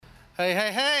Hey,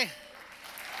 hey, hey.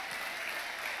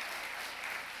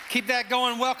 Keep that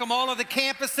going. Welcome all of the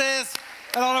campuses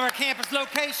at all of our campus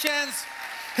locations.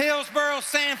 Hillsborough,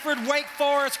 Sanford, Wake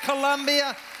Forest,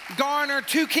 Columbia, Garner,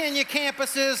 two Kenya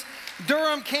campuses,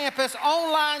 Durham campus,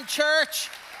 online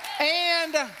church,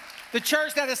 and the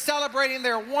church that is celebrating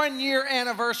their 1-year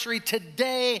anniversary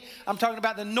today. I'm talking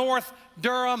about the North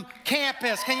Durham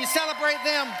campus. Can you celebrate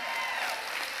them?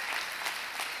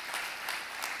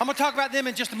 I'm going to talk about them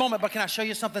in just a moment, but can I show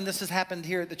you something? This has happened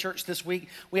here at the church this week.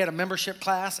 We had a membership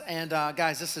class, and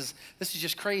guys, this is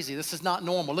just crazy. This is not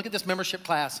normal. Look at this membership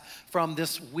class from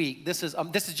this week. This is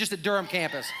just at Durham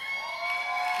campus.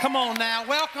 Come on now,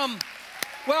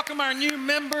 welcome our new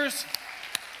members.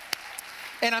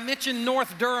 And I mentioned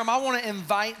North Durham. I want to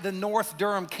invite the North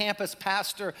Durham campus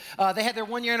pastor. They had their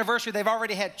 1-year anniversary. They've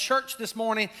already had church this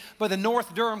morning, but the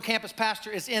North Durham campus pastor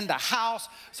is in the house.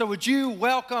 So would you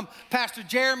welcome Pastor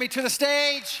Jeremy to the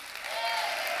stage?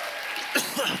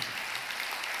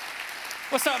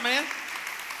 What's up, man?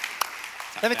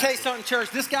 Let me tell you something,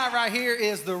 church. This guy right here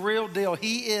is the real deal.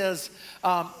 He is...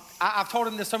 I've told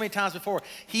him this so many times before.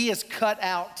 He is cut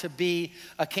out to be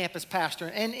a campus pastor.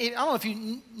 And I don't know if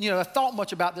you have thought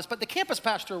much about this, but the campus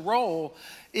pastor role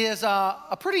is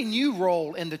a pretty new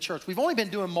role in the church. We've only been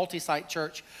doing multi-site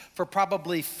church for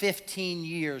probably 15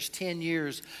 years, 10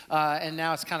 years, and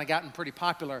now it's kind of gotten pretty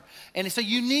popular. And it's a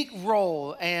unique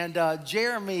role, and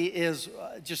Jeremy is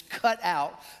just cut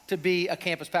out to be a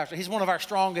campus pastor. He's one of our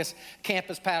strongest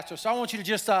campus pastors. So I want you to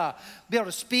just be able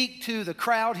to speak to the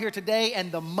crowd here today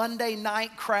and the Monday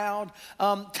night crowd.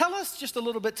 Tell us just a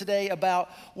little bit today about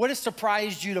what has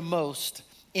surprised you the most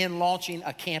in launching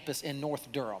a campus in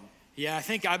North Durham. Yeah, I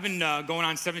think I've been going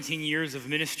on 17 years of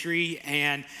ministry,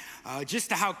 and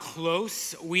just how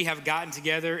close we have gotten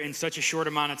together in such a short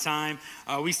amount of time.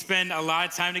 We spend a lot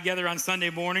of time together on Sunday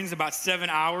mornings, about 7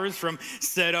 hours from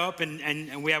setup,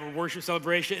 and we have a worship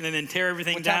celebration, and then tear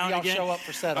everything down again. What time do y'all show up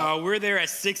for setup? We're there at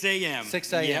 6 a.m.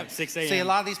 6 a.m. Yep, 6 a.m. See, a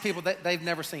lot of these people, they've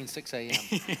never seen 6 a.m.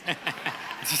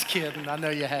 Just kidding. I know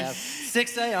you have.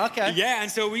 6 a.m. Okay. Yeah, and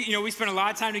so we spend a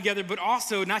lot of time together, but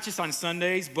also not just on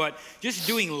Sundays, but just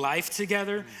doing life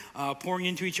together, pouring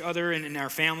into each other and our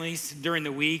families during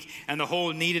the week. And the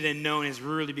whole needed and known has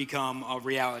really become a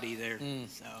reality there.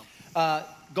 So,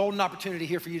 golden opportunity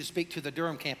here for you to speak to the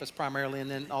Durham campus primarily,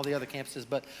 and then all the other campuses.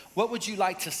 But what would you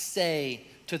like to say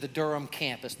to the Durham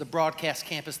campus, the broadcast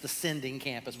campus, the sending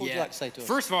campus? What would you like to say to us?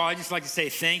 First of all, I'd just like to say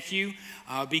thank you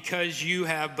because you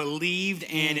have believed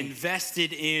and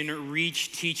invested in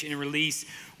Reach, Teach, and Release.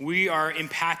 We are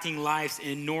impacting lives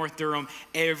in North Durham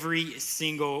every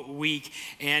single week.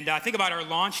 And think about our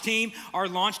launch team. Our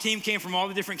launch team came from all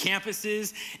the different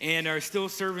campuses and are still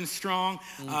serving strong.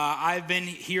 I've been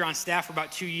here on staff for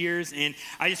about 2 years, and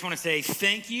I just want to say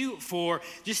thank you for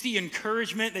just the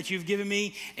encouragement that you've given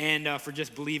me and for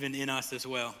just believing in us as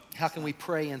well. How can we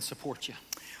pray and support you?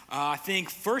 I think,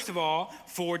 first of all,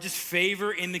 for just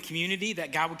favor in the community,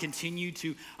 that God would continue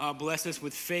to bless us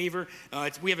with favor.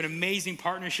 We have an amazing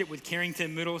partnership with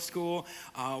Carrington Middle School.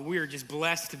 We are just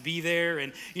blessed to be there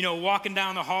and, walking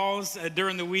down the halls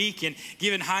during the week and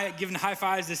giving high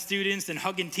fives to students and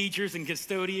hugging teachers and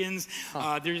custodians.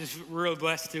 They're just real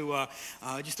blessed to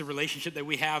just the relationship that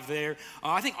we have there.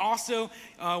 I think also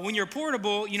when you're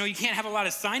portable, you can't have a lot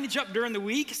of signage up during the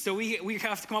week, so we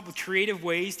have to come up with creative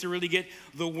ways to really get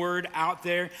the word out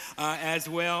there as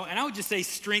well. And I would just say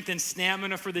strength and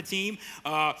stamina for the team.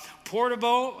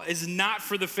 Portable is not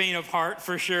for the faint of heart,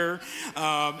 for sure.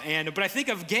 But I think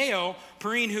of Gail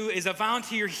Perrine, who is a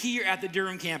volunteer here at the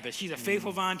Durham campus. She's a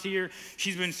faithful volunteer.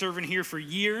 She's been serving here for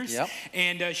years. Yep.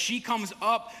 And she comes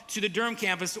up to the Durham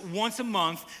campus once a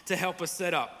month to help us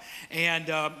set up. And,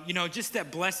 just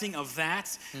that blessing of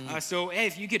that. So, hey,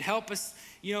 if you could help us,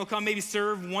 come maybe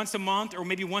serve once a month or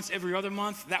maybe once every other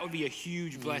month, that would be a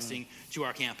huge blessing to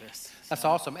our campus. That's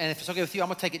awesome. And if it's okay with you, I'm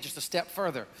going to take it just a step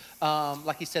further.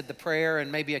 Like you said, the prayer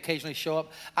and maybe occasionally show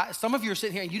up. Some of you are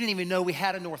sitting here and you didn't even know we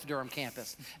had a North Durham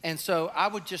campus. And so I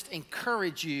would just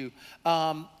encourage you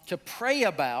to pray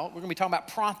about, we're going to be talking about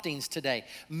promptings today.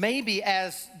 Maybe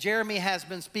as Jeremy has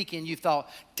been speaking, you've thought,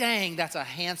 dang, that's a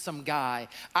handsome guy.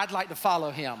 I'd like to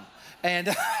follow him.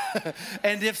 And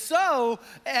and if so,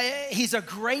 he's a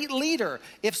great leader.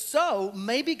 If so,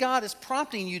 maybe God is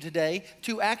prompting you today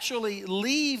to actually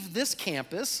leave this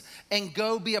campus and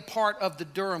go be a part of the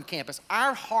Durham campus.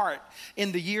 Our heart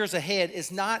in the years ahead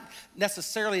is not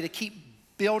necessarily to keep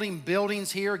building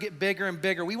buildings here get bigger and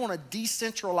bigger. We want to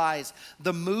decentralize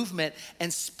the movement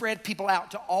and spread people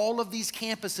out to all of these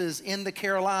campuses in the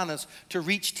Carolinas to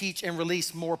reach, teach, and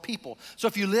release more people. So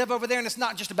if you live over there, and it's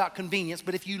not just about convenience,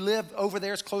 but if you live over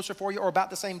there, it's closer for you or about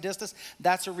the same distance,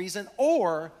 that's a reason.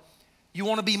 Or you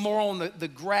want to be more on the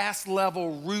grass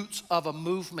level roots of a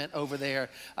movement over there,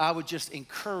 I would just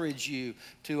encourage you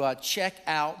to check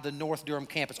out the North Durham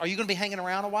campus. Are you going to be hanging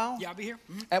around a while? Yeah, I'll be here.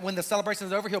 When the celebration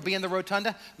is over, he'll be in the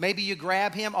rotunda. Maybe you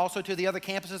grab him also to the other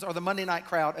campuses or the Monday night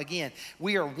crowd. Again,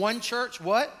 we are one church,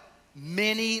 what?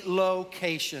 Many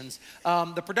locations.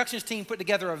 The productions team put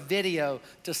together a video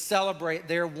to celebrate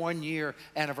their 1 year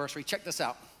anniversary. Check this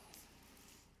out.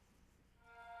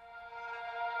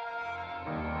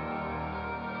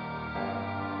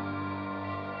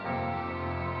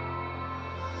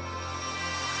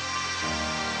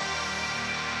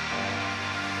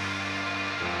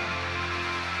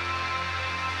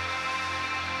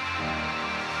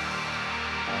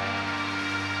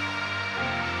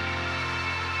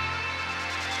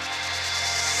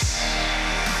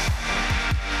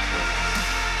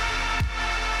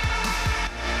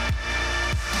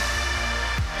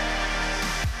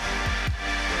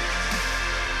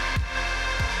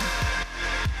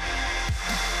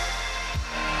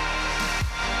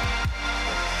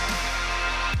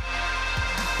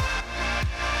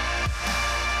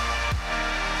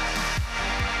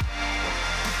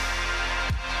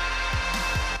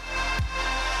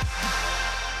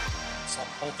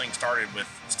 Whole thing started with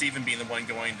Stephen being the one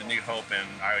going to New Hope, and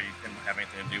I didn't have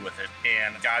anything to do with it.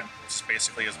 And God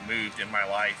basically has moved in my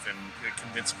life, and it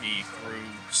convinced me through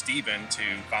Stephen to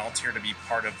volunteer to be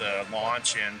part of the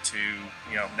launch and to,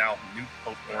 now New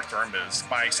Hope North Durham is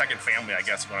my second family, I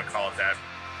guess you want to call it that.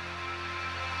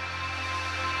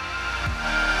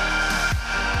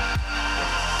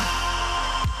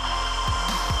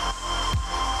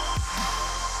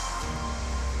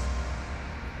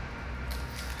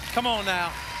 Come on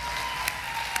now.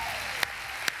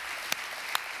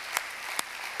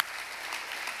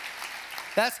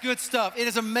 That's good stuff. It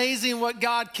is amazing what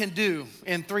God can do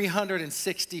in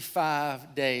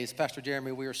 365 days. Pastor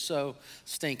Jeremy, we are so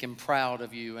stinking proud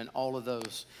of you and all of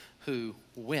those who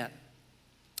went.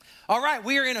 All right,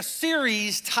 we are in a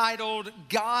series titled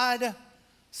God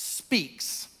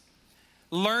Speaks,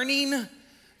 learning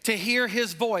to hear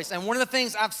his voice. And one of the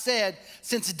things I've said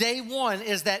since day one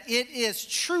is that it is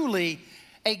truly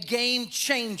a game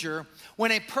changer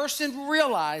when a person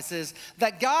realizes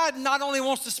that God not only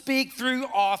wants to speak through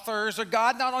authors, or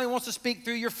God not only wants to speak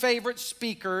through your favorite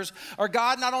speakers, or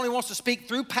God not only wants to speak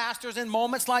through pastors in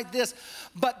moments like this,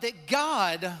 but that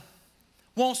God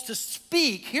wants to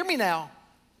speak, hear me now,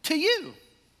 to you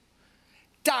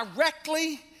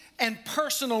directly and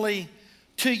personally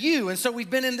to you. And so we've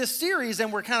been in this series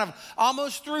and we're kind of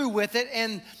almost through with it.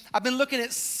 And I've been looking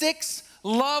at 6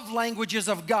 love languages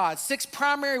of God, 6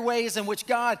 primary ways in which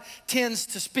God tends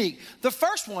to speak. The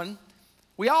first one,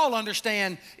 we all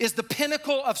understand, is the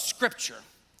pinnacle of Scripture.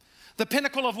 The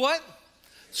pinnacle of what?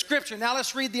 Scripture. Now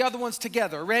let's read the other ones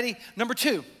together. Ready? Number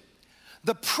 2,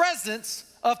 the presence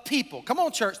of people. Come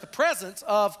on, church, the presence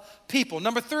of people.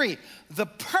 Number 3, the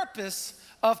purpose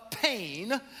of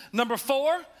pain. Number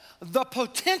 4, the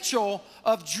potential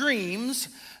of dreams.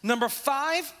 Number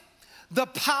 5, the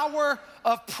power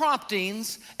of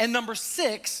promptings. And number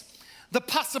 6, the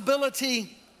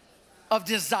possibility of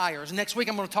desires. Next week,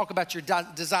 I'm going to talk about your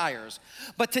desires.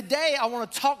 But today, I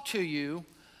want to talk to you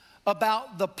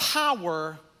about the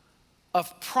power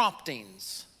of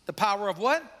promptings. The power of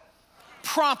what?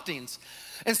 Promptings.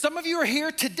 And some of you are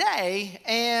here today,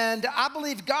 and I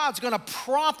believe God's going to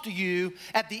prompt you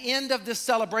at the end of this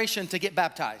celebration to get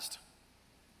baptized.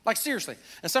 Like, seriously.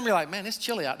 And some of you are like, man, it's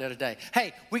chilly out there today.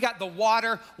 Hey, we got the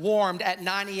water warmed at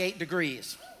 98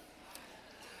 degrees.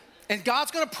 And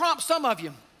God's going to prompt some of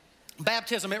you.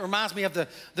 Baptism, it reminds me of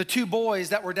the 2 boys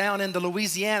that were down in the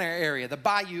Louisiana area, the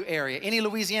Bayou area. Any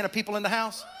Louisiana people in the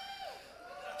house?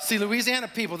 See, Louisiana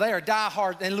people, they are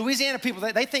diehard. And Louisiana people,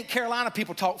 they think Carolina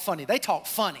people talk funny. They talk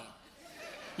funny.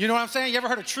 You know what I'm saying? You ever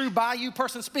heard a true Bayou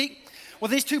person speak? Well,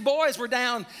 these 2 boys were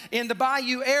down in the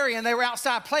Bayou area, and they were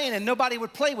outside playing, and nobody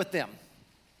would play with them.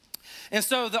 And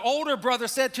so the older brother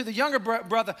said to the younger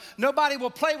brother, nobody will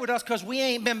play with us because we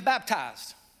ain't been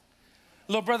baptized.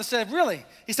 Little brother said, really?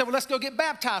 He said, well, let's go get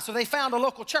baptized. So they found a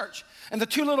local church. And the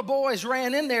 2 little boys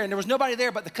ran in there, and there was nobody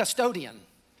there but the custodian.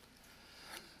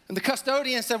 And the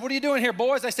custodian said, what are you doing here,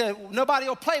 boys? They said, nobody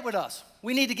will play with us.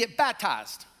 We need to get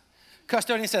baptized.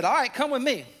 Custodian said, all right, come with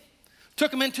me.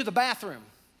 Took them into the bathroom.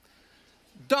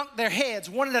 Dunked their heads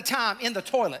one at a time in the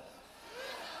toilet.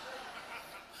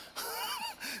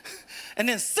 and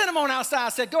then sent them on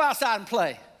outside, said, go outside and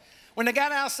play. When they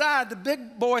got outside, the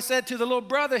big boy said to the little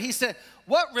brother, he said,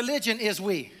 what religion is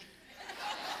we?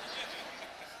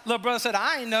 Little brother said,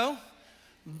 I ain't know.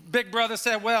 Big brother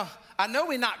said, well, I know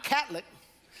we're not Catholic,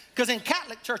 because in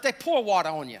Catholic church, they pour water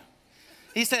on you.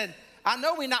 He said, I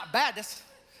know we're not Baptist.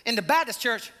 In the Baptist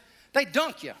church, they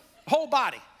dunk you, whole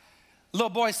body.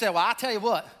 Little boy said, well, I'll tell you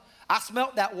what. I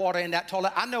smelt that water in that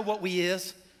toilet. I know what we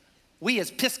is. We is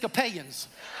Episcopalians.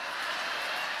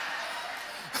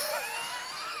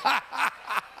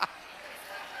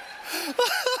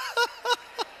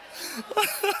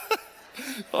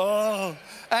 Oh,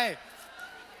 hey,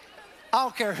 I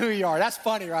don't care who you are. That's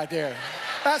funny right there.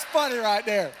 That's funny right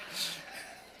there.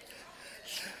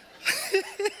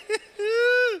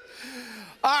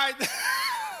 All right.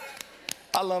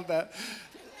 I love that.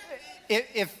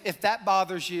 If that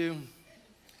bothers you,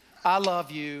 I love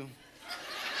you.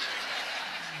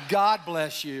 God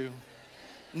bless you.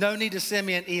 No need to send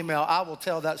me an email. I will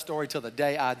tell that story till the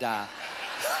day I die.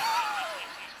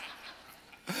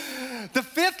 The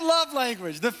fifth love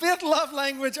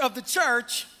language of the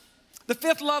church, the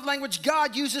fifth love language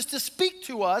God uses to speak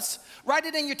to us, write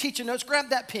it in your teaching notes, grab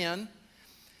that pen,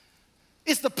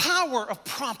 is the power of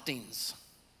promptings.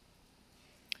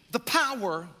 The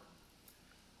power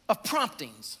of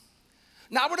promptings.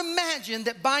 Now, I would imagine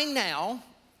that by now,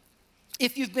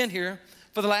 if you've been here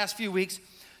for the last few weeks,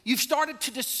 you've started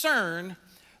to discern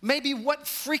maybe what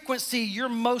frequency you're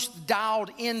most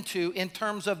dialed into in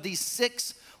terms of these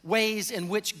 6 ways in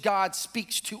which God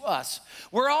speaks to us.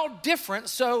 We're all different,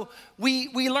 so we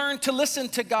learn to listen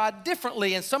to God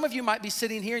differently. And some of you might be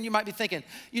sitting here and you might be thinking,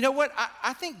 you know what,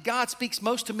 I think God speaks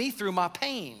most to me through my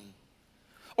pain.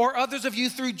 Or others of you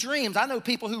through dreams. I know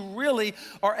people who really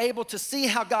are able to see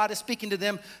how God is speaking to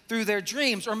them through their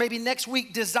dreams. Or maybe next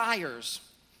week, desires.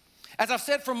 As I've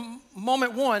said from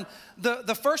moment one,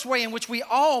 the first way in which we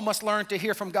all must learn to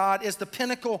hear from God is the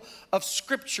pinnacle of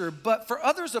Scripture. But for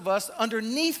others of us,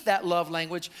 underneath that love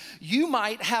language, you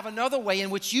might have another way in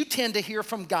which you tend to hear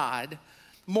from God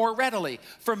more readily.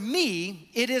 For me,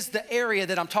 it is the area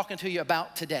that I'm talking to you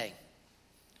about today.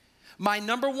 My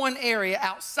number one area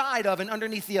outside of and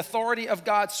underneath the authority of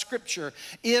God's Scripture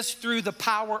is through the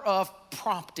power of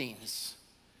promptings.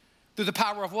 Through the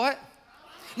power of what?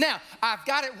 Now, I've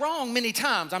got it wrong many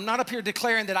times. I'm not up here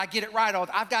declaring that I get it right.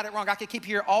 I've got it wrong. I could keep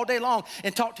here all day long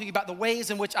and talk to you about the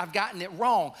ways in which I've gotten it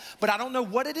wrong. But I don't know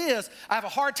what it is. I have a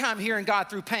hard time hearing God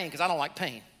through pain because I don't like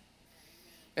pain.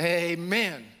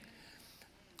 Amen.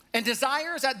 And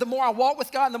desires, the more I walk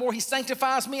with God and the more He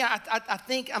sanctifies me, I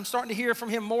think I'm starting to hear from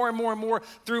Him more and more and more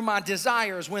through my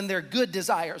desires when they're good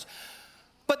desires.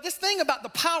 But this thing about the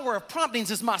power of promptings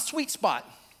is my sweet spot.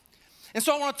 And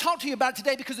so I want to talk to you about it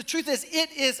today because the truth is it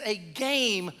is a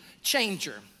game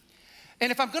changer.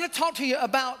 And if I'm going to talk to you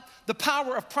about the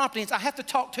power of promptings, I have to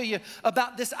talk to you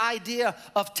about this idea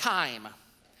of time.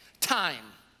 Time.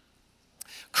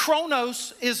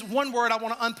 Chronos is one word I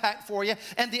want to unpack for you,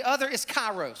 and the other is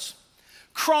kairos.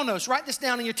 Chronos, write this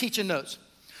down in your teaching notes.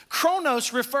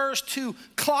 Chronos refers to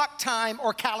clock time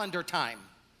or calendar time.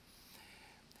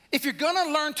 If you're going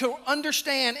to learn to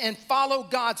understand and follow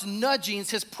God's nudgings,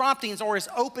 His promptings, or His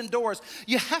open doors,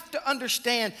 you have to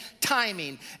understand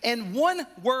timing. And one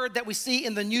word that we see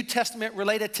in the New Testament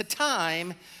related to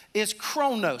time is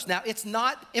chronos. Now, it's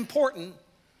not important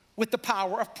with the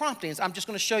power of promptings. I'm just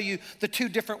going to show you the 2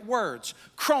 different words.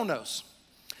 Chronos.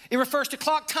 It refers to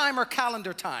clock time or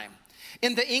calendar time.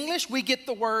 In the English, we get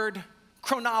the word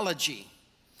chronology.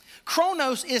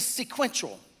 Chronos is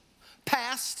sequential,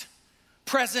 past,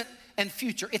 present, and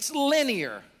future. It's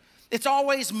linear. It's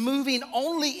always moving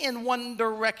only in one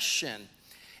direction.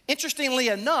 Interestingly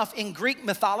enough, in Greek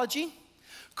mythology,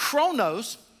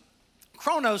 Chronos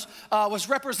was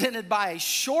represented by a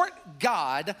short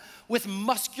god with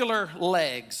muscular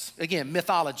legs. Again,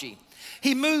 mythology.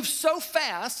 He moves so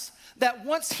fast that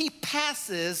once he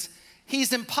passes,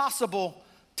 he's impossible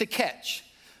to catch.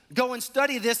 Go and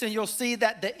study this and you'll see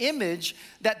that the image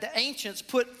that the ancients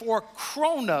put for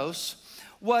Chronos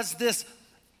was this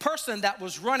person that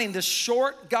was running, this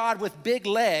short god with big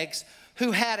legs who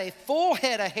had a full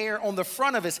head of hair on the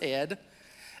front of his head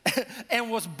and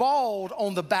was bald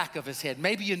on the back of his head.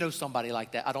 Maybe you know somebody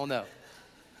like that, I don't know.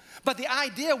 But the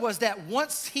idea was that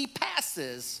once he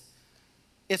passes,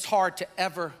 it's hard to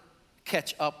ever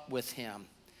catch up with him.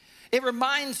 It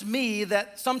reminds me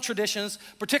that some traditions,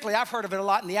 particularly I've heard of it a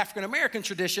lot in the African American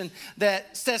tradition,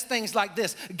 that says things like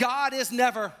this: God is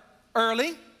never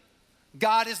early,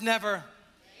 God is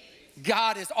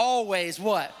always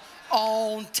what?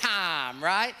 on time,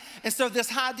 right? And so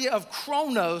this idea of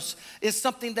chronos is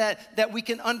something that we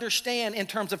can understand in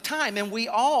terms of time, and we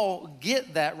all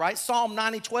get that, right? Psalm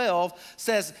 90:12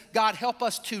 says, God, help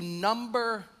us to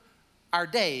number our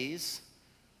days.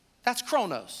 That's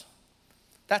chronos.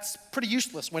 That's pretty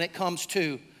useless when it comes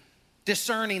to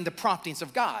discerning the promptings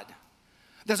of God.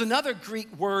 There's another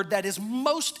Greek word that is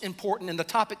most important in the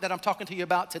topic that I'm talking to you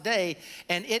about today,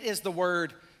 and it is the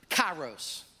word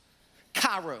kairos.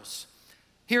 Kairos.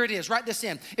 Here it is, write this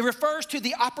in. It refers to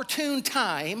the opportune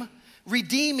time,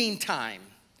 redeeming time.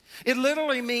 It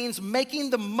literally means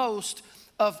making the most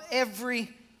of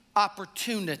every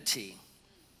opportunity.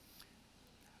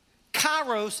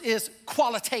 Kairos is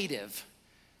qualitative.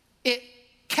 It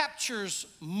captures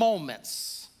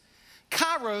moments.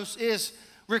 Kairos is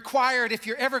required if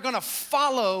you're ever going to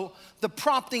follow the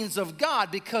promptings of God,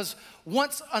 because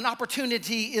once an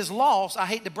opportunity is lost, I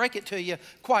hate to break it to you,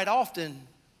 quite often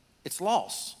it's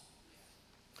lost.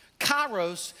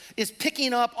 Kairos is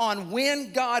picking up on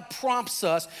when God prompts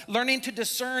us, learning to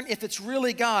discern if it's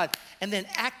really God, and then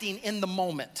acting in the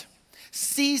moment,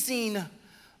 seizing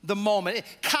the moment.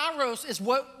 Kairos is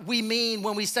what we mean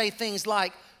when we say things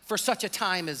like, for such a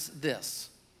time as this.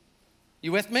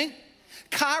 You with me?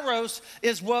 Kairos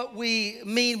is what we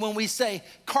mean when we say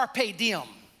carpe diem,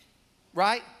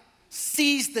 right?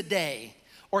 Seize the day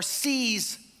or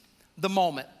seize the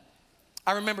moment.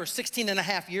 I remember 16 and a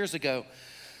half years ago,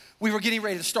 we were getting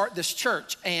ready to start this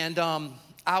church, and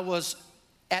I was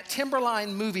at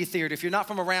Timberline Movie Theater. If you're not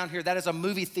from around here, that is a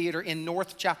movie theater in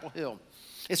North Chapel Hill.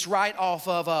 It's right off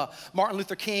of Martin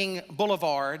Luther King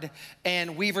Boulevard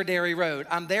and Weaver Dairy Road.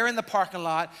 I'm there in the parking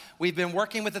lot. We've been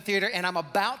working with the theater, and I'm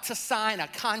about to sign a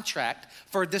contract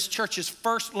for this church's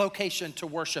first location to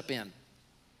worship in.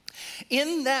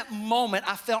 In that moment,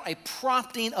 I felt a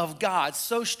prompting of God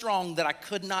so strong that I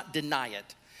could not deny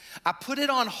it. I put it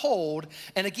on hold,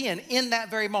 and again, in that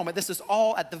very moment, this is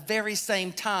all at the very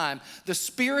same time, the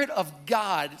Spirit of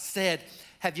God said,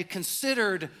 have you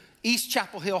considered East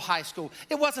Chapel Hill High School?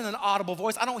 It wasn't an audible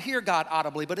voice. I don't hear God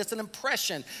audibly, but it's an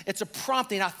impression. It's a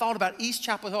prompting. I thought about East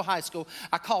Chapel Hill High School.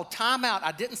 I called time out.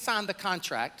 I didn't sign the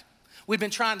contract. We'd been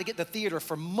trying to get the theater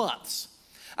for months.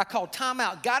 I called time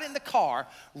out, got in the car,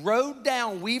 rode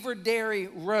down Weaver Dairy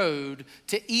Road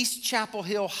to East Chapel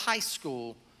Hill High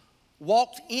School,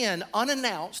 walked in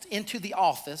unannounced into the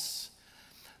office.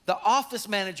 The office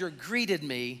manager greeted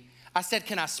me. I said,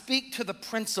 can I speak to the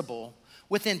principal?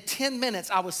 Within 10 minutes,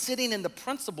 I was sitting in the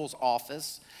principal's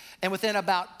office, and within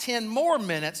about 10 more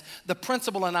minutes, the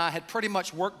principal and I had pretty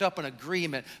much worked up an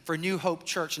agreement for New Hope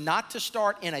Church not to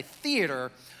start in a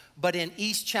theater, but in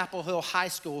East Chapel Hill High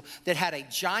School that had a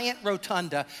giant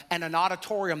rotunda and an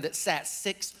auditorium that sat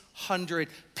 600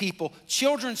 people,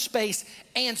 children's space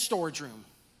and storage room.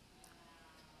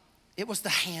 It was the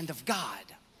hand of God.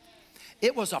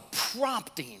 It was a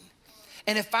prompting.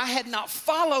 And if I had not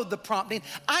followed the prompting,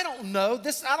 I don't know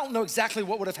exactly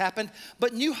what would have happened,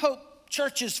 but New Hope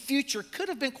Church's future could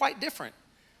have been quite different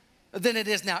than it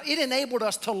is now. It enabled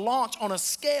us to launch on a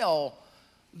scale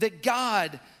that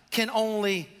God can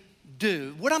only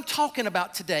do. What I'm talking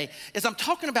about today is I'm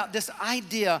talking about this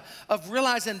idea of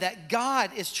realizing that God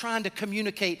is trying to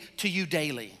communicate to you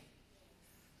daily.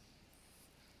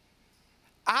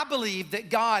 I believe that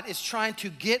God is trying to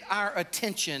get our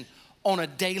attention on a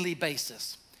daily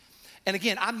basis. And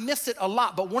again, I miss it a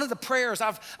lot, but one of the prayers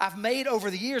I've made over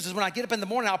the years is when I get up in the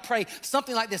morning, I'll pray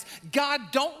something like this: God,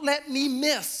 don't let me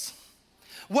miss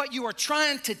what you are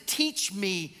trying to teach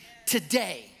me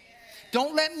today.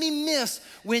 Don't let me miss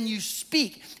when you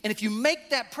speak. And if you make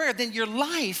that prayer, then your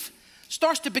life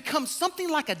starts to become something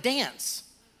like a dance.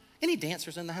 Any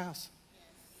dancers in the house?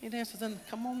 Any dancers in?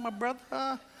 Come on, my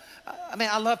brother. I mean,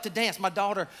 I love to dance. My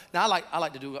daughter, now I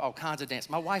like to do all kinds of dance.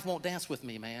 My wife won't dance with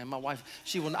me, man. My wife,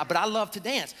 she will not, but I love to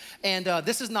dance. And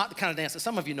this is not the kind of dance that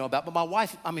some of you know about, but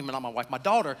my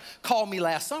daughter called me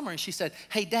last summer and she said,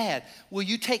 hey, Dad, will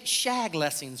you take shag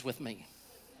lessons with me?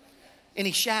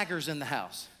 Any shaggers in the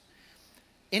house?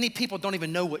 Any people don't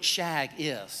even know what shag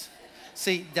is?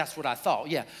 See, that's what I thought,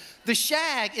 yeah. The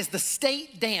shag is the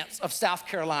state dance of South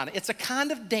Carolina. It's a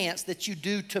kind of dance that you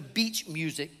do to beach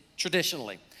music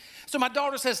traditionally. So my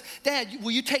daughter says, Dad,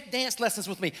 will you take dance lessons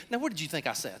with me? Now, what did you think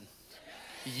I said?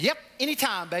 Yep,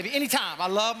 anytime, baby, anytime. I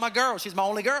love my girl. She's my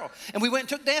only girl. And we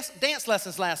went and took dance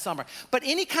lessons last summer. But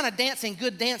any kind of dancing,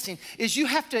 good dancing, is you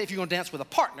have to, if you're going to dance with a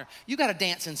partner, you got to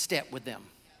dance in step with them.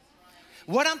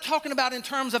 What I'm talking about in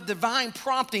terms of divine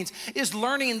promptings is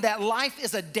learning that life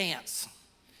is a dance.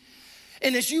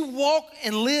 And as you walk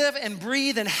and live and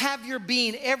breathe and have your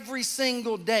being every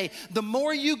single day, the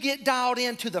more you get dialed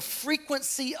into the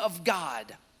frequency of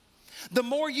God, the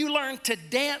more you learn to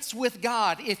dance with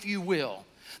God, if you will.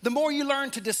 The more you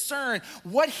learn to discern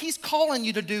what he's calling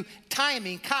you to do,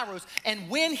 timing, kairos, and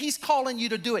when he's calling you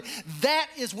to do it, that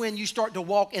is when you start to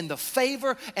walk in the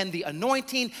favor and the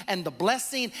anointing and the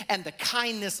blessing and the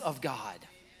kindness of God.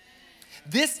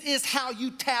 This is how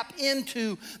you tap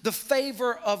into the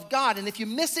favor of God. And if you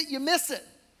miss it, you miss it.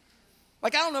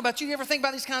 Like, I don't know about you, you ever think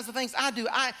about these kinds of things? I do.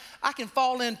 I can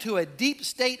fall into a deep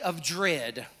state of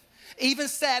dread, even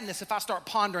sadness, if I start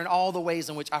pondering all the ways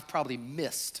in which I've probably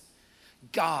missed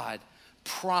God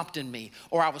prompting me,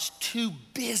 or I was too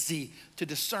busy to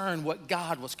discern what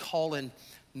God was calling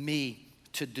me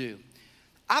to do.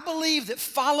 I believe that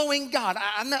following God,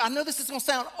 I know this is going to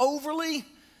sound overly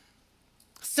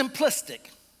simplistic,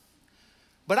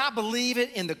 but I believe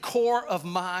it in the core of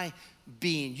my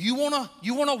being. You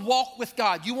wanna walk with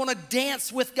God. You wanna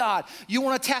dance with God. You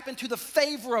wanna tap into the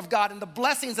favor of God and the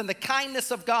blessings and the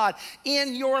kindness of God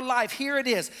in your life. Here it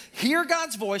is. Hear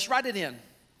God's voice. Write it in.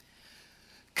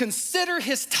 Consider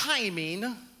his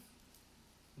timing.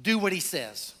 Do what he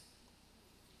says.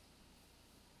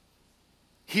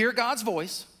 Hear God's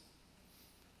voice.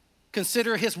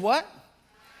 Consider his what?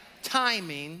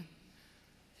 Timing.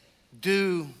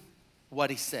 Do what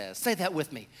he says. Say that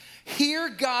with me. Hear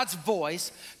God's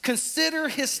voice. Consider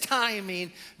his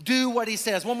timing. Do what he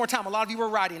says. One more time. A lot of you were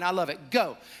writing. I love it.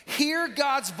 Go. Hear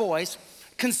God's voice.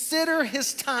 Consider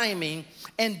his timing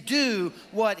and do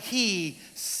what he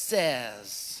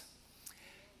says.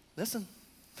 Listen.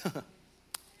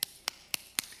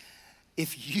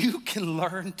 If you can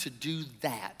learn to do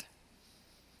that,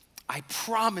 I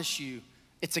promise you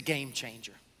it's a game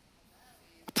changer.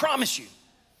 I promise you.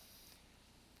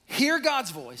 Hear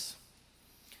God's voice,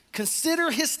 consider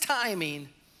his timing,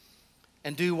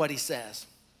 and do what he says.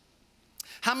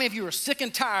 How many of you are sick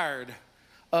and tired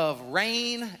of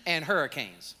rain and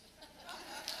hurricanes?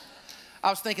 I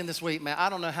was thinking this week, man, I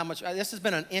don't know how much, this has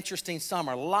been an interesting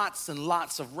summer, lots and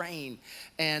lots of rain.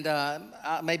 And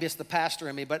maybe it's the pastor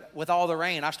in me, but with all the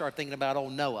rain, I started thinking about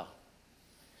old Noah.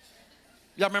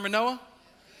 Y'all remember Noah?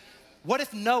 What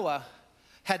if Noah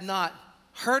had not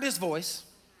heard his voice,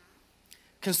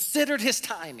 considered his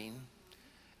timing,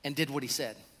 and did what he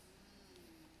said?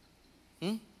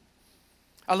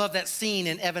 I love that scene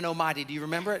in Evan Almighty. Do you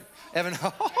remember it?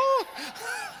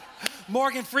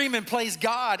 Morgan Freeman plays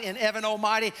God in Evan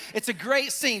Almighty. It's a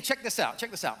great scene. Check this out.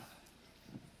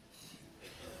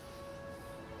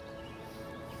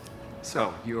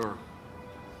 So, you're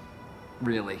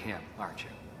really him, aren't you?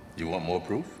 You want more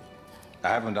proof? I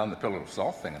haven't done the pillar of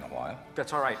salt thing in a while.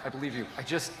 That's all right, I believe you.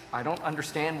 I don't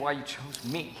understand why you chose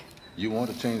me. You want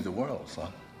to change the world,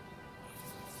 son.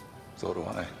 So do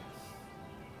I.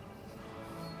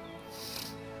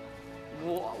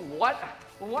 What?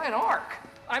 Why an ark?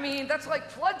 I mean, that's like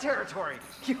flood territory.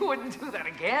 You wouldn't do that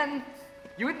again.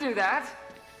 You would do that.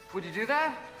 Would you do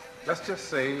that? Let's just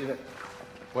say that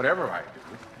whatever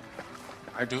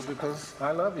I do because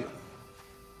I love you.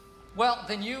 Well,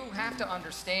 then you have to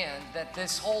understand that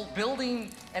this whole building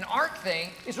an ark thing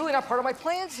is really not part of my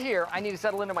plans here. I need to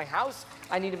settle into my house.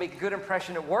 I need to make a good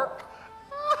impression at work.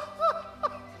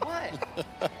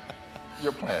 What?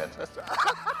 Your plans.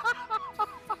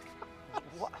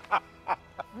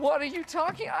 What are you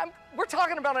talking? We're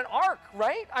talking about an ark,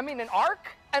 right? I mean, an ark?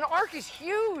 An ark is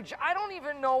huge. I don't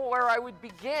even know where I would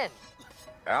begin.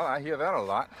 Al, I hear that a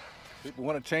lot. People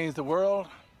want to change the world,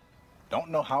 don't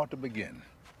know how to begin.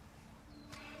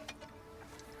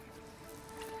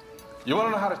 You want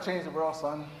to know how to change the world,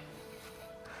 son?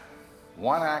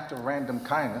 One act of random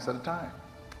kindness at a time.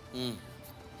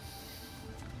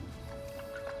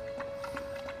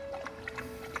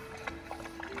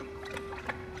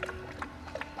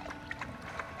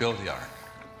 Build the ark.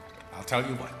 I'll tell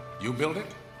you what. You build it,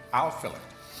 I'll fill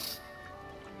it.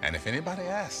 And if anybody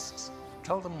asks,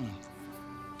 tell them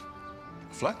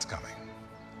the flood's coming.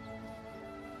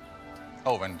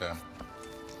 Oh, and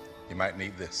you might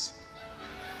need this.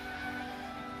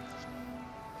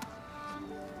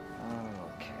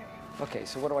 Okay,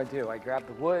 so what do? I grab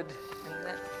the wood and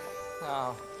then...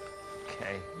 Oh,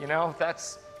 okay. You know,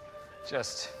 that's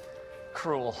just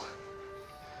cruel.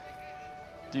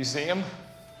 Do you see him?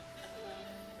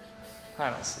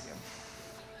 I don't see him.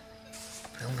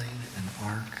 Building an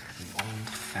ark the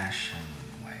old-fashioned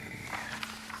way.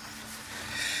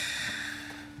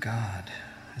 God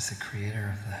is the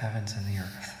creator of the heavens and the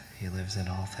earth. He lives in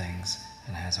all things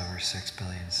and has over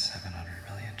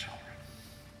 6,700,000,000 children.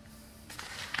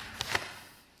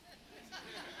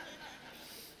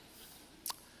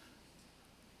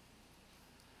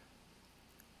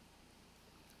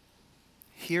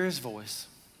 Hear his voice.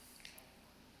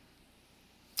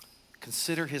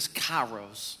 Consider his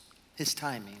kairos, his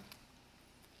timing.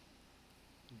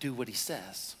 Do what he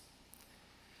says.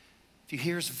 If you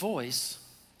hear his voice,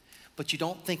 but you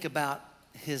don't think about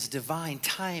his divine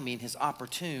timing, his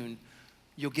opportune,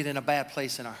 you'll get in a bad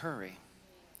place in a hurry.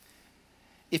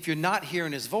 If you're not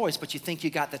hearing his voice, but you think you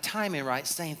got the timing right,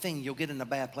 same thing, you'll get in a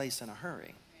bad place in a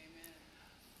hurry.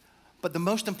 But the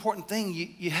most important thing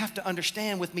you have to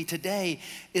understand with me today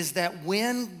is that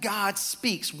when God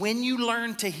speaks, when you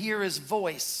learn to hear his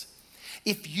voice,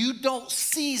 if you don't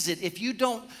seize it, if you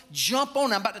don't jump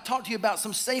on it, I'm about to talk to you about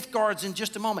some safeguards in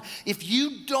just a moment. If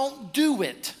you don't do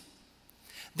it,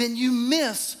 then you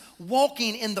miss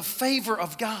walking in the favor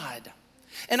of God.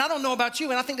 And I don't know about you,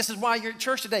 and I think this is why you're at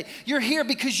church today. You're here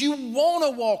because you want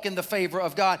to walk in the favor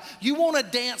of God. You want to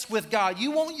dance with God.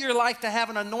 You want your life to have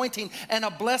an anointing and a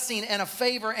blessing and a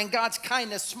favor and God's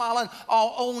kindness smiling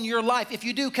all on your life. If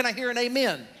you do, can I hear an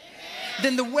amen?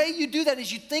 Then the way you do that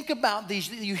is you think about these.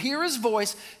 You hear his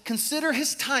voice, consider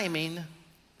his timing,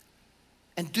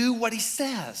 and do what he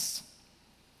says.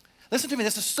 Listen to me,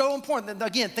 this is so important.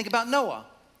 Again, think about Noah.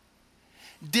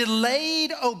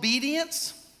 Delayed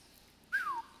obedience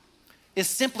is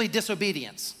simply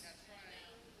disobedience.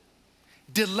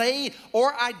 Delayed,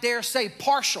 or I dare say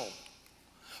partial.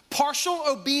 Partial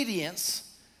obedience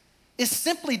is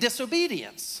simply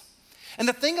disobedience. And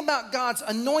the thing about God's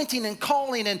anointing and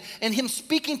calling and him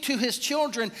speaking to his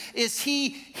children is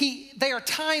they are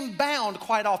time bound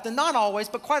quite often. Not always,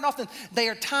 but quite often they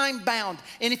are time bound.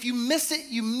 And if you miss it,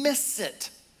 you miss it.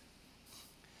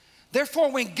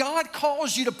 Therefore, when God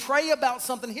calls you to pray about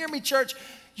something, hear me, church,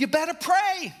 you better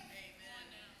pray.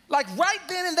 Like right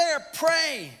then and there,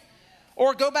 pray.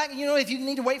 Or go back, if you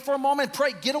need to wait for a moment,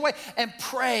 pray. Get away and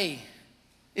pray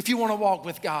if you want to walk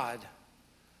with God.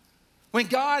 When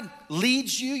God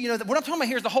leads you, what I'm talking about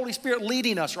here is the Holy Spirit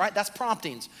leading us, right? That's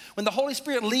promptings. When the Holy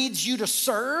Spirit leads you to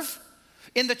serve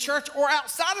in the church or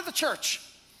outside of the church,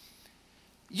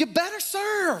 you better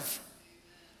serve.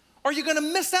 Or you're going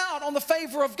to miss out on the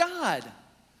favor of God.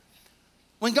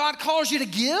 When God calls you to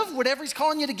give, whatever he's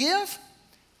calling you to give,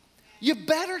 you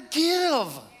better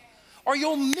give, or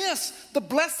you'll miss the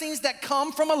blessings that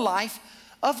come from a life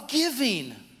of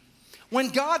giving. When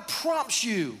God prompts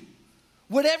you,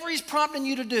 whatever he's prompting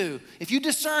you to do, if you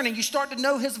discern and you start to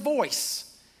know his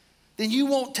voice, then you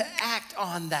want to act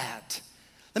on that.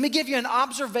 Let me give you an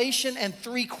observation and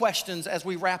 3 questions as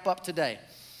we wrap up today.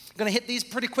 I'm going to hit these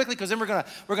pretty quickly because then we're going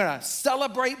to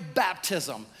celebrate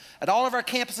baptism. At all of our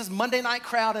campuses, Monday night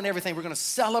crowd and everything, we're going to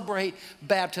celebrate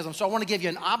baptism. So I want to give you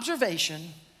an observation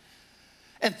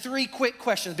and 3 quick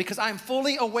questions because I'm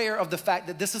fully aware of the fact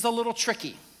that this is a little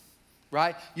tricky,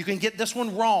 right? You can get this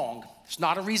one wrong. It's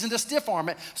not a reason to stiff arm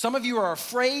it. Some of you are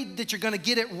afraid that you're going to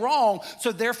get it wrong,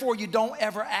 so therefore you don't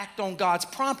ever act on God's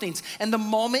promptings. And the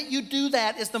moment you do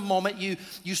that is the moment you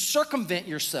circumvent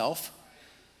yourself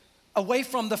away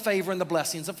from the favor and the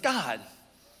blessings of God.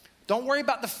 Don't worry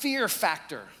about the fear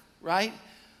factor, right?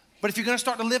 But if you're going to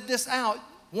start to live this out,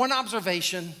 1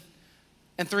 observation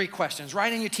and 3 questions.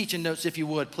 Write in your teaching notes if you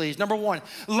would, please. Number 1,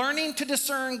 learning to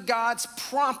discern God's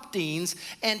promptings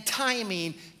and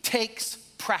timing takes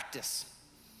practice.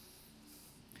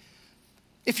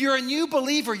 If you're a new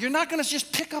believer, you're not going to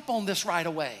just pick up on this right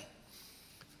away.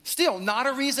 Still, not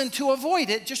a reason to avoid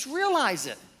it, just realize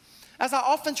it. As I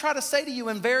often try to say to you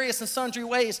in various and sundry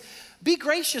ways, be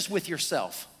gracious with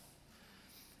yourself.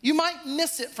 You might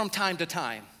miss it from time to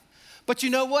time. But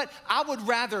you know what? I would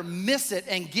rather miss it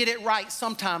and get it right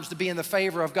sometimes to be in the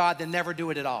favor of God than never do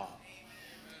it at all.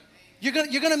 You're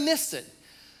gonna miss it.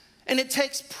 And it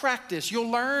takes practice.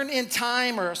 You'll learn in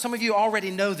time, or some of you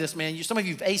already know this, man. Some of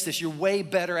you have aced this. You're way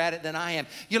better at it than I am.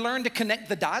 You learn to connect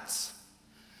the dots.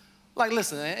 Like,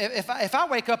 listen, if I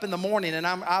wake up in the morning and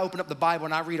I open up the Bible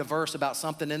and I read a verse about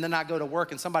something, and then I go to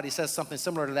work and somebody says something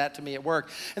similar to that to me at work,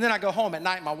 and then I go home at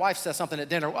night and my wife says something at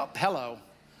dinner, well, hello.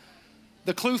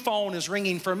 The clue phone is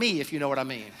ringing for me, if you know what I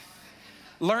mean.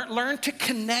 Learn to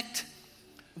connect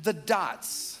the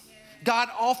dots. God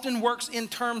often works in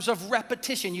terms of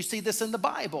repetition. You see this in the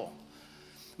Bible.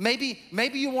 Maybe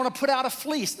you want to put out a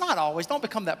fleece. Not always. Don't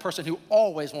become that person who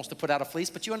always wants to put out a fleece,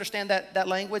 but you understand that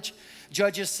language?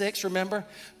 Judges 6, remember?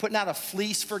 Putting out a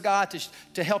fleece for God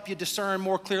to help you discern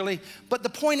more clearly. But the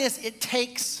point is, it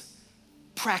takes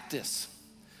practice.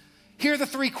 Here are the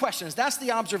 3 questions. That's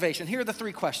the observation. Here are the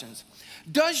 3 questions.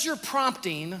 Does your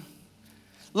prompting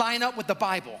line up with the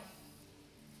Bible?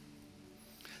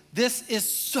 This is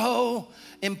so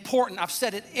important. I've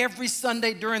said it every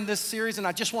Sunday during this series, and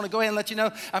I just want to go ahead and let you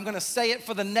know I'm going to say it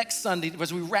for the next Sunday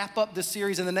as we wrap up this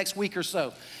series in the next week or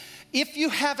so. If you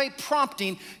have a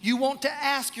prompting, you want to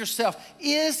ask yourself,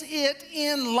 is it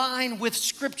in line with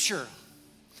Scripture?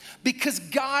 Because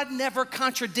God never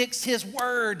contradicts His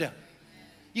word.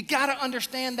 You got to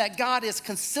understand that God is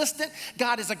consistent,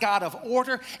 God is a God of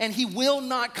order, and He will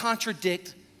not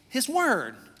contradict His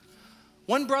word.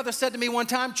 One brother said to me one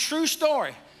time, true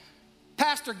story,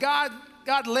 Pastor, God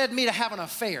led me to have an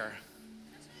affair.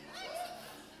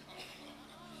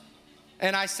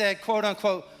 And I said, quote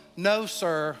unquote, no,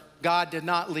 sir, God did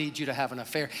not lead you to have an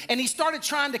affair. And he started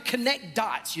trying to connect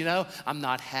dots, you know. I'm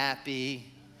not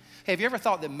happy. Hey, have you ever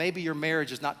thought that maybe your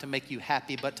marriage is not to make you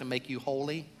happy, but to make you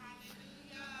holy?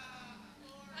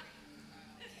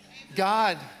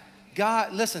 God,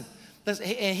 listen,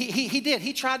 he did.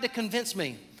 He tried to convince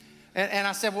me. And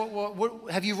I said, well,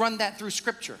 have you run that through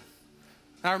Scripture?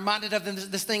 And I reminded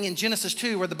of this thing in Genesis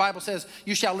 2 where the Bible says,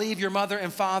 you shall leave your mother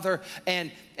and father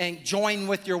and join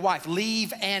with your wife.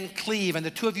 Leave and cleave, and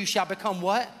the two of you shall become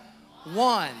what?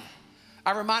 One.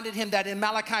 I reminded him that in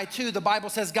Malachi 2, the Bible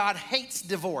says God hates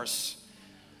divorce.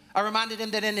 I reminded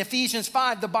him that in Ephesians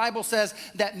 5, the Bible says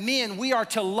that men, we are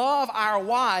to love our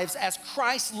wives as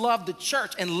Christ loved the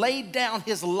church and laid down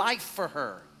his life for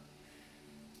her.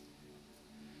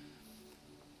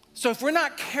 So if we're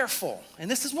not careful,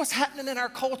 and this is what's happening in our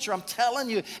culture, I'm telling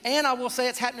you, and I will say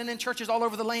it's happening in churches all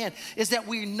over the land, is that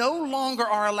we no longer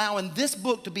are allowing this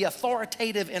book to be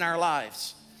authoritative in our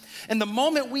lives. And the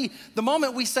moment we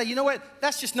say, you know what,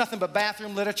 that's just nothing but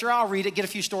bathroom literature, I'll read it, get a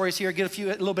few stories here, get a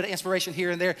little bit of inspiration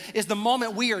here and there, is the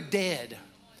moment we are dead.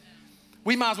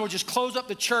 We might as well just close up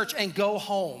the church and go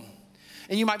home.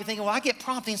 And you might be thinking, well, I get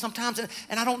prompting sometimes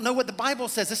and I don't know what the Bible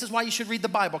says. This is why you should read the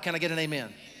Bible. Can I get an amen?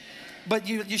 But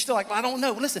you're still like, well, I don't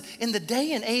know. Listen, in the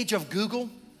day and age of Google,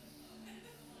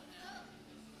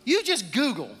 you just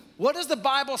Google, what does the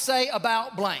Bible say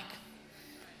about blank?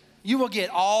 You will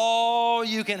get all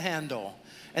you can handle.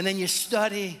 And then you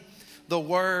study the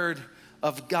Word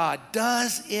of God.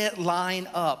 Does it line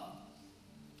up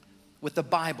with the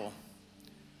Bible?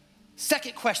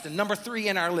 Second question, number 3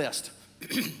 in our list.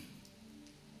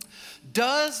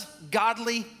 Does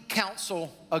godly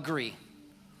counsel agree?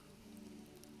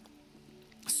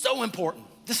 So important.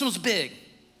 This one's big.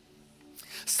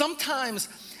 Sometimes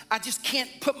I just can't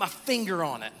put my finger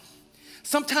on it.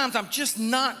 Sometimes I'm just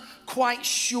not quite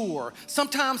sure.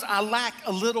 Sometimes I lack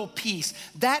a little peace.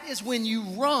 That is when you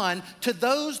run to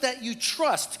those that you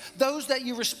trust, those that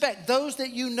you respect, those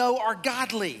that you know are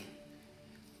godly.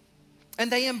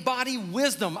 And they embody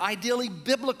wisdom, ideally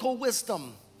biblical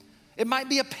wisdom. It might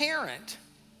be a parent.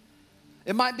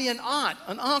 It might be an aunt,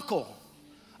 an uncle,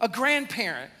 a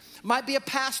grandparent. Might be a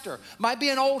pastor, might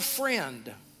be an old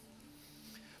friend.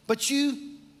 But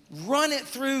you run it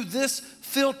through this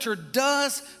filter.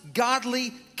 Does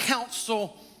godly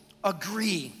counsel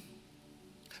agree?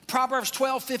 Proverbs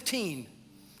 12:15.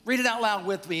 Read it out loud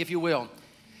with me if you will.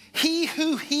 He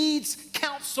who heeds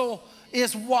counsel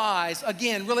is wise.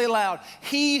 Again, really loud.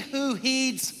 He who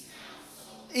heeds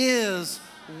is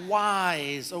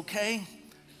wise, okay?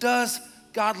 Does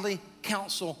godly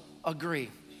counsel agree?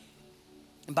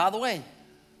 And by the way,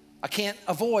 I can't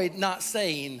avoid not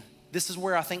saying this is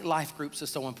where I think life groups is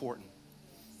so important.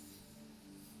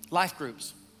 Life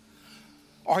groups.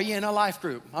 Are you in a life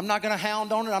group? I'm not going to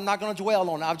hound on it. I'm not going to dwell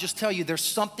on it. I'll just tell you there's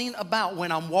something about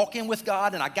when I'm walking with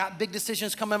God and I got big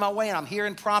decisions coming my way and I'm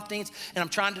hearing promptings and I'm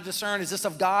trying to discern, is this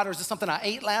of God or is this something I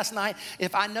ate last night?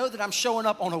 If I know that I'm showing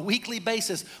up on a weekly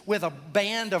basis with a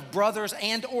band of brothers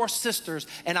and or sisters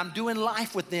and I'm doing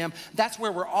life with them, that's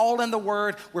where we're all in the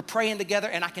Word, we're praying together,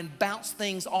 and I can bounce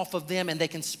things off of them and they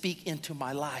can speak into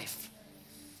my life.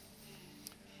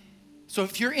 So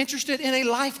if you're interested in a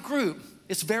life group,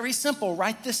 it's very simple.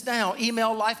 Write this down.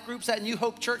 Email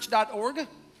lifegroups@newhopechurch.org.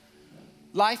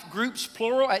 Lifegroups,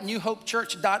 plural,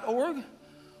 @newhopechurch.org.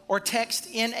 Or text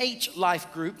NH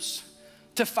Life Groups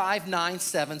to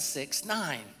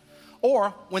 59769.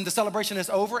 Or when the celebration is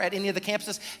over at any of the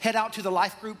campuses, head out to the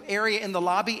life group area in the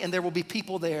lobby and there will be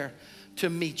people there to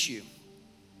meet you.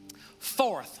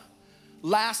 Fourth,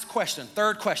 last question,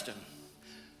 third question.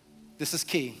 This is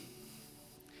key.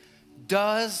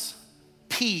 Does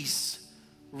peace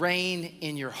reign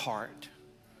in your heart?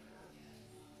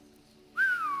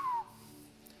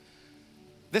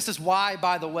 This is why,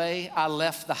 by the way, I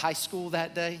left the high school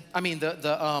that day. I mean,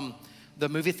 the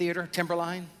movie theater,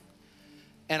 Timberline,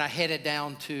 and I headed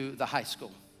down to the high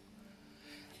school.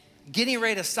 Getting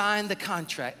ready to sign the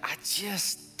contract, I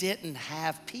just didn't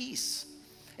have peace.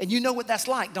 And you know what that's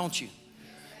like, don't you?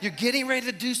 You're getting ready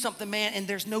to do something, man, and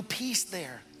there's no peace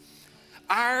there.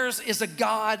 Ours is a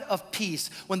God of peace.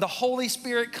 When the Holy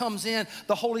Spirit comes in,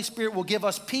 the Holy Spirit will give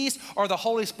us peace, or the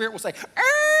Holy Spirit will say,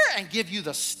 and give you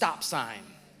the stop sign.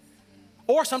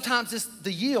 Or sometimes it's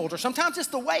the yield, or sometimes it's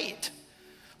the wait.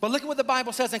 But look at what the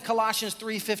Bible says in Colossians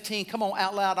 3:15. Come on,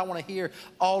 out loud. I want to hear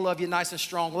all of you nice and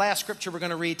strong. Last scripture we're going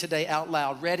to read today out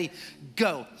loud. Ready?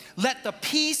 Go. Let the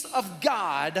peace of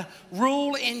God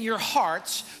rule in your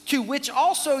hearts, to which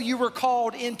also you were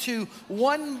called into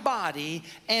one body,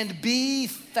 and be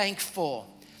thankful.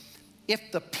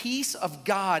 If the peace of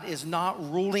God is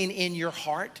not ruling in your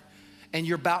heart and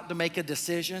you're about to make a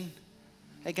decision,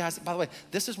 hey guys, by the way,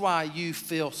 this is why you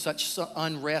feel such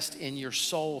unrest in your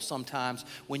soul sometimes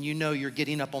when you know you're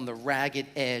getting up on the ragged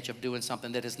edge of doing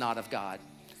something that is not of God.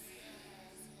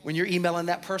 When you're emailing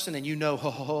that person and you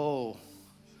know,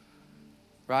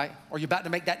 right? Or you're about to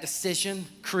make that decision,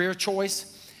 career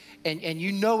choice, and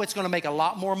you know it's gonna make a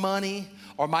lot more money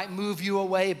or might move you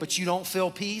away, but you don't feel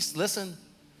peace. Listen,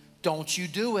 don't you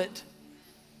do it.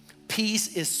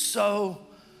 Peace is so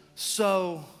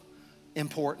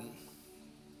important.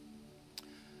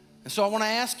 And so I want to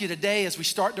ask you today as we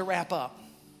start to wrap up,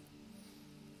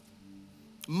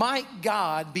 might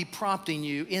God be prompting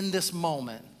you in this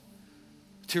moment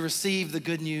to receive the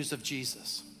good news of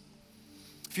Jesus?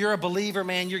 If you're a believer,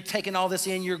 man, you're taking all this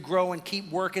in, you're growing,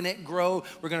 keep working it, grow.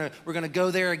 We're gonna go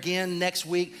there again next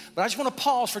week. But I just want to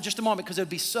pause for just a moment because it would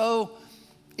be so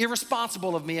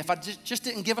irresponsible of me if I just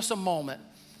didn't give us a moment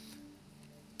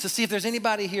to see if there's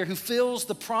anybody here who feels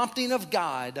the prompting of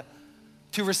God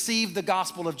to receive the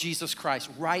gospel of Jesus Christ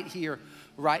right here,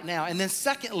 right now. And then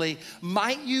secondly,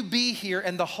 might you be here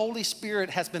and the Holy Spirit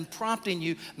has been prompting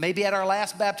you, maybe at our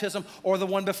last baptism or the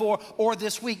one before or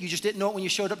this week, you just didn't know it when you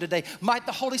showed up today. Might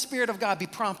the Holy Spirit of God be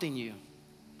prompting you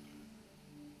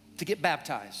to get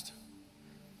baptized?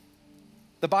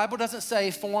 The Bible doesn't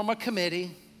say form a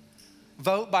committee,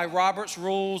 vote by Robert's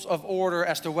Rules of Order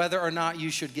as to whether or not you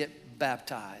should get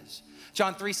baptized.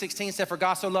 John 3:16 said, for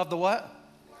God so loved the what?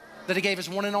 That he gave his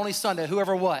one and only son that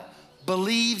whoever what?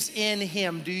 Believes in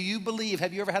him. Do you believe?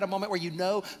 Have you ever had a moment where you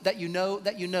know that you know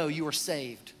that you know you are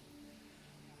saved?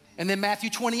 And then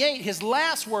Matthew 28, his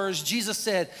last words, Jesus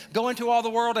said, go into all the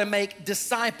world and make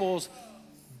disciples,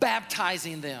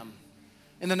 baptizing them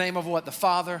in the name of what? The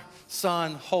Father,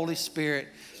 Son, Holy Spirit,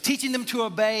 teaching them to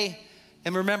obey.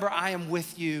 And remember, I am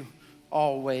with you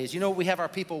always. You know what we have our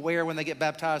people wear when they get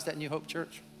baptized at New Hope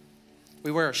Church?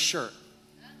 We wear a shirt.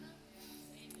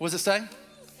 What does it say?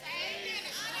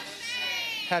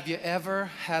 Have you ever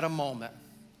had a moment?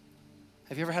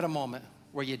 Have you ever had a moment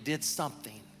where you did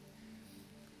something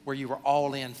where you were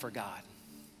all in for God?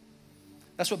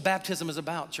 That's what baptism is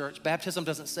about, church. Baptism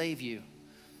doesn't save you.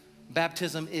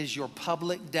 Baptism is your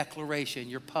public declaration,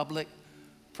 your public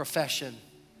profession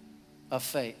of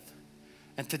faith.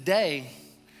 And today,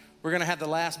 we're going to have the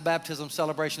last baptism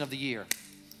celebration of the year.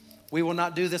 We will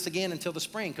not do this again until the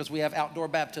spring because we have outdoor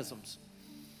baptisms.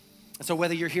 And so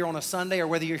whether you're here on a Sunday or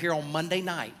whether you're here on Monday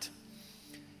night,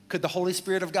 could the Holy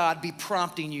Spirit of God be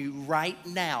prompting you right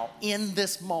now in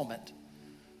this moment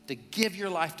to give your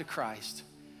life to Christ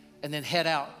and then head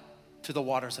out to the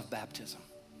waters of baptism?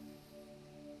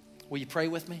 Will you pray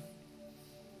with me?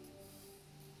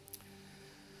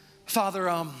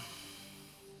 Father,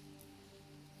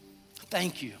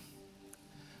 thank you.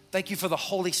 Thank you for the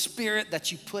Holy Spirit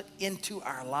that you put into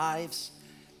our lives.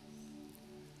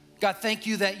 God, thank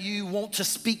you that you want to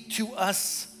speak to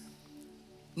us,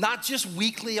 not just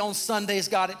weekly on Sundays,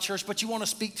 God, at church, but you want to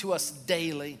speak to us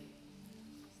daily.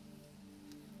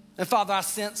 And Father, I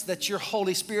sense that your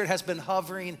Holy Spirit has been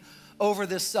hovering over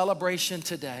this celebration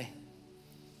today.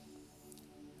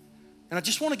 And I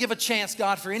just want to give a chance,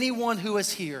 God, for anyone who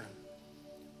is here.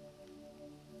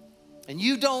 And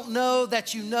you don't know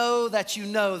that you know that you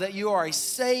know that you are a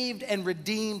saved and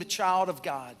redeemed child of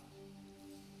God.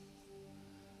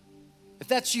 If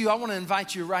that's you, I want to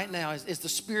invite you right now. Is the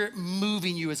Spirit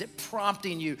moving you? Is it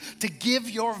prompting you to give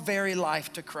your very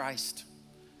life to Christ?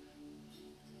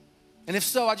 And if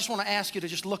so, I just want to ask you to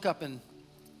just look up and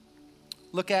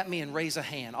look at me and raise a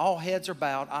hand. All heads are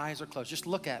bowed, eyes are closed. Just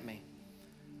look at me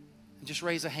and just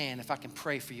raise a hand if I can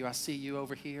pray for you. I see you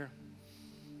over here.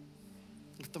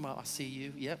 Lift them up. I see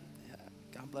you. Yep.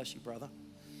 God bless you, brother.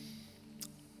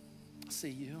 I see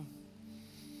you.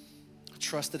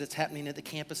 Trust that it's happening at the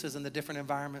campuses and the different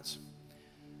environments.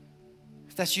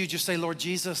 If that's you, just say, Lord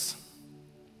Jesus,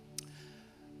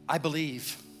 I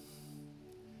believe.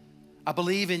 I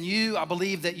believe in you. I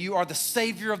believe that you are the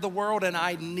Savior of the world and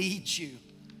I need you.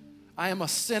 I am a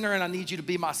sinner and I need you to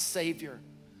be my Savior.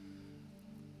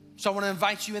 So I want to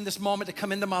invite you in this moment to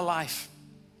come into my life.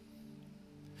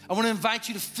 I want to invite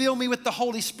you to fill me with the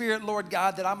Holy Spirit, Lord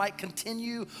God, that I might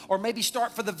continue or maybe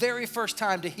start for the very first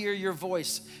time to hear your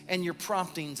voice and your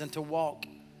promptings and to walk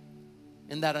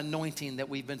in that anointing that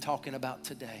we've been talking about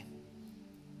today.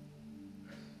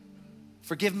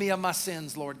 Forgive me of my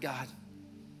sins, Lord God.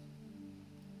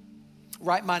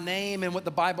 Write my name in what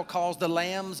the Bible calls the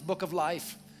Lamb's Book of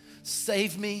Life.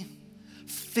 Save me,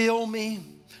 fill me,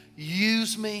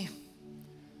 use me,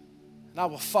 and I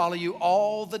will follow you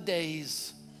all the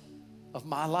days of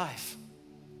my life.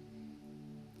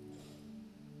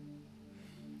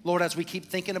 Lord, as we keep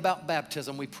thinking about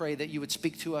baptism, we pray that you would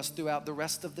speak to us throughout the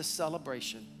rest of this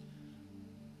celebration.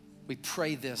 We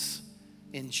pray this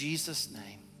in Jesus'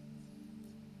 name.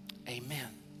 Amen.